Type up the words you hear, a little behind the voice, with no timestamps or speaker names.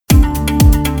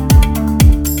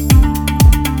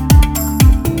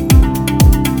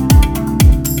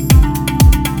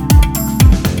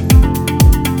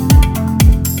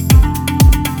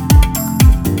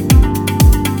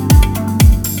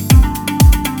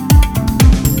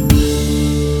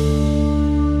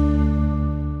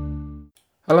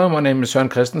Hello, my name is Søren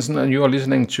Christensen, and you are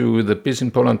listening to the Biz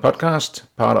in Poland podcast,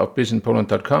 part of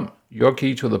bizinpoland.com, your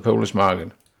key to the Polish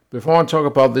market. Before I talk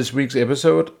about this week's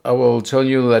episode, I will tell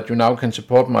you that you now can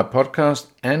support my podcast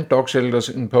and dog shelters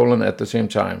in Poland at the same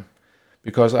time,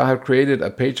 because I have created a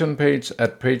Patreon page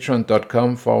at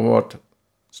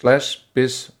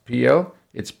patreon.com/bizpl,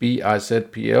 it's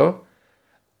BIZPL,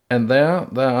 and there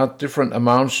are different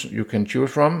amounts you can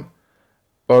choose from,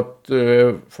 but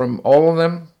from all of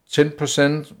them,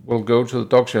 10% will go to the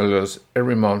dog shelters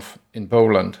every month in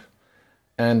Poland.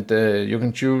 And you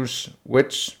can choose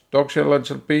which dog shelter it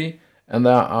will be, and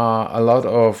there are a lot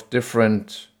of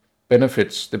different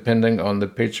benefits depending on the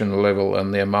patron level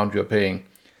and the amount you're paying.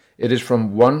 It is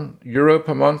from €1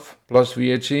 per month plus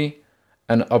VAT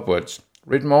and upwards.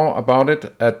 Read more about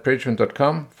it at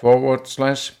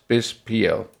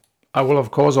patreon.com/bizpl. I will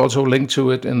of course also link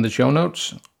to it in the show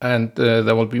notes, and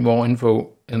there will be more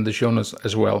info in the show notes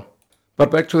as well.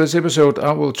 But back to this episode,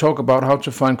 I will talk about how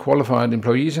to find qualified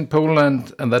employees in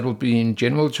Poland, and that will be in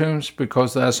general terms,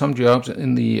 because there are some jobs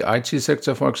in the IT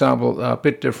sector, for example, that are a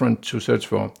bit different to search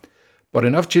for. But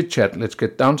enough chit-chat, let's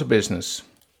get down to business.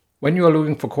 When you are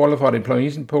looking for qualified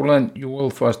employees in Poland, you will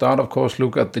for a start, of course,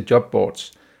 look at the job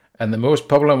boards. And the most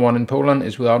popular one in Poland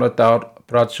is without a doubt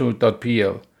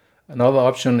pracu.pl. Another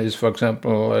option is, for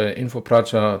example,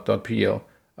 infopraca.pl.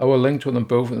 I will link to them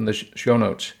both in the show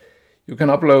notes. You can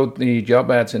upload the job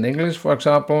ads in English, for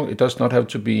example. It does not have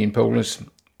to be in Polish.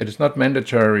 It is not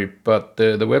mandatory, but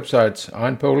the websites are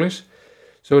in Polish.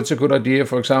 So it's a good idea,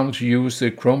 for example, to use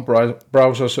the Chrome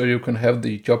browser so you can have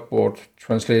the job board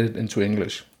translated into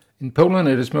English. In Poland,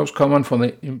 it is most common for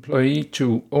the employee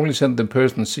to only send the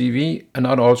person's CV and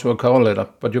not also a cover letter,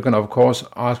 but you can, of course,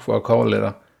 ask for a cover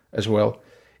letter as well.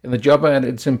 In the job ad,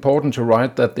 it's important to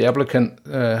write that the applicant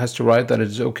has to write that it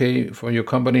is okay for your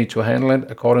company to handle it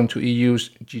according to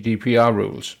EU's GDPR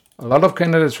rules. A lot of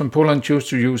candidates from Poland choose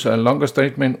to use a longer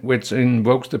statement which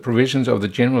invokes the provisions of the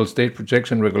General State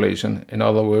Protection Regulation, in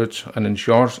other words, and in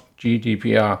short,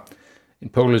 GDPR. In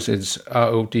Polish, it's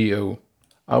RODO.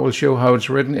 I will show how it's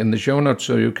written in the show notes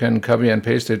so you can copy and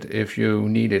paste it if you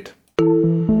need it.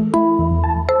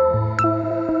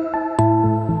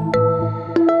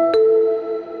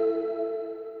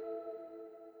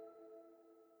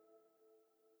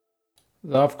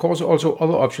 There are, of course, also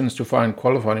other options to find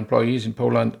qualified employees in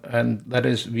Poland, and that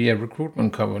is via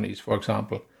recruitment companies, for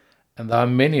example. And there are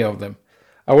many of them.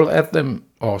 I will add them,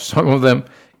 or some of them,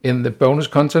 in the bonus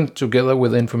content together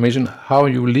with information how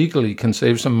you legally can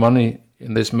save some money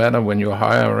in this matter when you're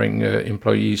hiring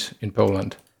employees in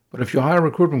Poland. But if you hire a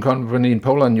recruitment company in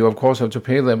Poland, you of course have to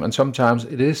pay them, and sometimes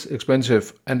it is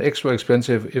expensive and extra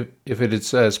expensive if it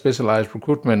is a specialized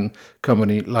recruitment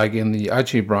company like in the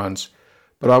IT branch.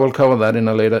 But I will cover that in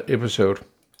a later episode.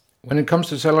 When it comes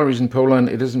to salaries in Poland,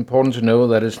 it is important to know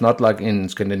that it's not like in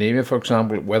Scandinavia, for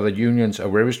example, where the unions are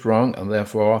very strong and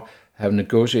therefore have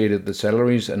negotiated the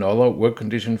salaries and other work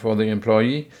conditions for the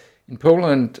employee. In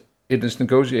Poland, it is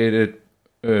negotiated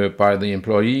by the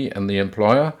employee and the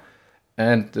employer.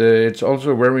 And it's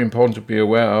also very important to be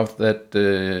aware of that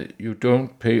you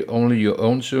don't pay only your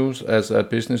own dues as a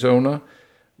business owner,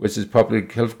 which is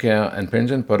public healthcare and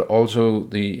pension, but also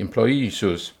the employee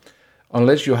dues.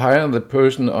 Unless you hire the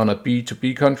person on a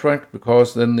B2B contract,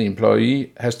 because then the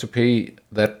employee has to pay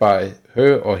that by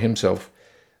her or himself.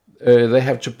 They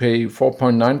have to pay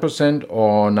 4.9%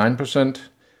 or 9%,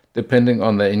 depending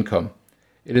on their income.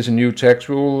 It is a new tax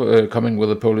rule coming with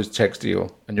a Polish tax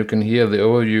deal, and you can hear the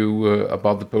overview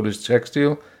about the Polish tax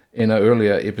deal in an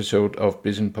earlier episode of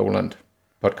Biz in Poland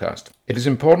podcast. It is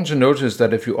important to notice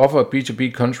that if you offer a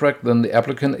B2B contract, then the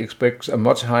applicant expects a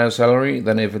much higher salary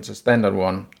than if it's a standard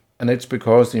one. And it's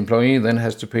because the employee then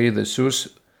has to pay the SUS,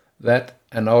 that,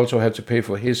 and also have to pay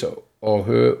for his or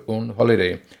her own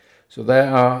holiday. So there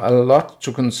are a lot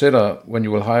to consider when you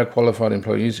will hire qualified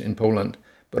employees in Poland.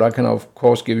 But I can of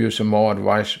course give you some more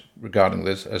advice regarding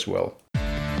this as well.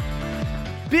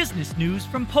 Business news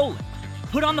from Poland.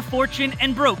 Put on the fortune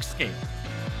and broke scale.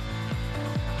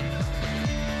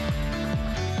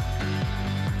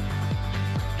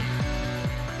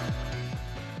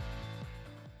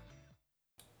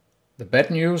 The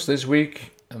bad news this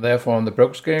week, and therefore on the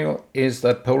broke scale, is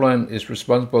that Poland is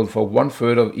responsible for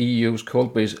 1/3 of EU's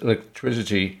coal-based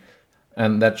electricity,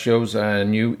 and that shows a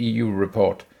new EU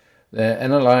report. The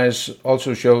analysis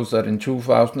also shows that in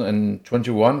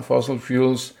 2021, fossil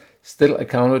fuels still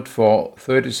accounted for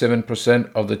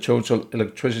 37% of the total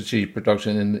electricity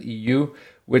production in the EU,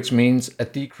 which means a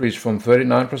decrease from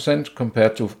 39%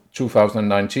 compared to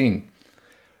 2019.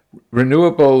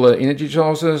 Renewable energy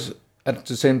sources at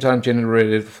the same time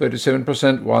generated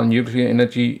 37%, while nuclear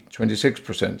energy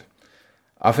 26%.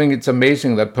 I think it's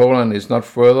amazing that Poland is not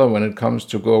further when it comes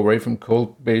to go away from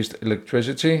coal-based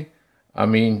electricity. I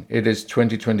mean, it is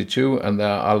 2022 and there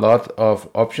are a lot of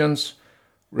options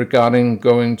regarding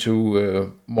going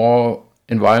to more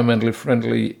environmentally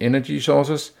friendly energy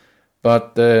sources,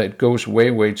 but it goes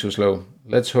way too slow.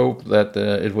 Let's hope that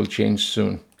it will change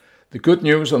soon. The good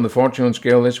news on the fortune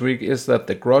scale this week is that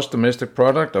the gross domestic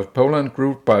product of Poland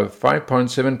grew by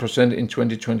 5.7% in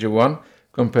 2021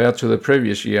 compared to the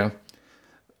previous year.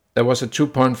 There was a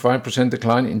 2.5%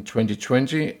 decline in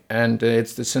 2020, and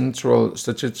it's the Central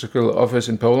Statistical Office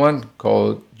in Poland,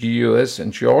 called GUS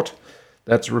in short,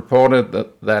 that's reported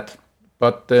that.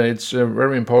 But it's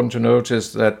very important to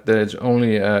notice that it's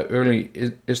only early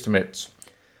estimates.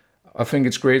 I think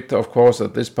it's great, of course,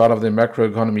 that this part of the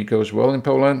macroeconomy goes well in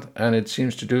Poland, and it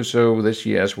seems to do so this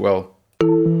year as well.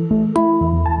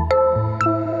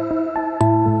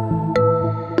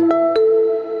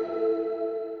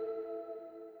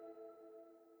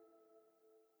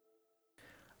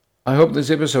 I hope this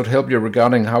episode helped you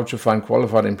regarding how to find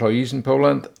qualified employees in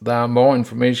Poland. There are more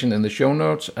information in the show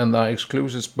notes, and there are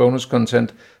exclusive bonus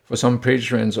content for some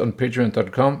patrons on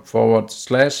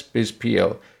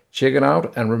patreon.com/bizpl. Check it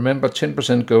out, and remember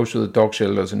 10% goes to the dog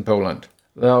shelters in Poland.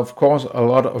 There are of course a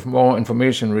lot of more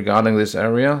information regarding this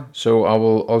area, so I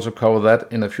will also cover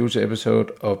that in a future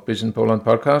episode of Biz in Poland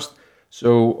podcast.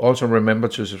 So also remember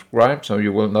to subscribe so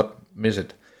you will not miss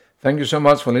it. Thank you so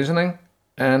much for listening.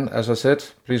 And as I said,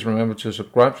 please remember to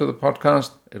subscribe to the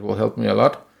podcast. It will help me a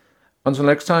lot. Until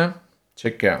next time,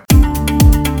 take care.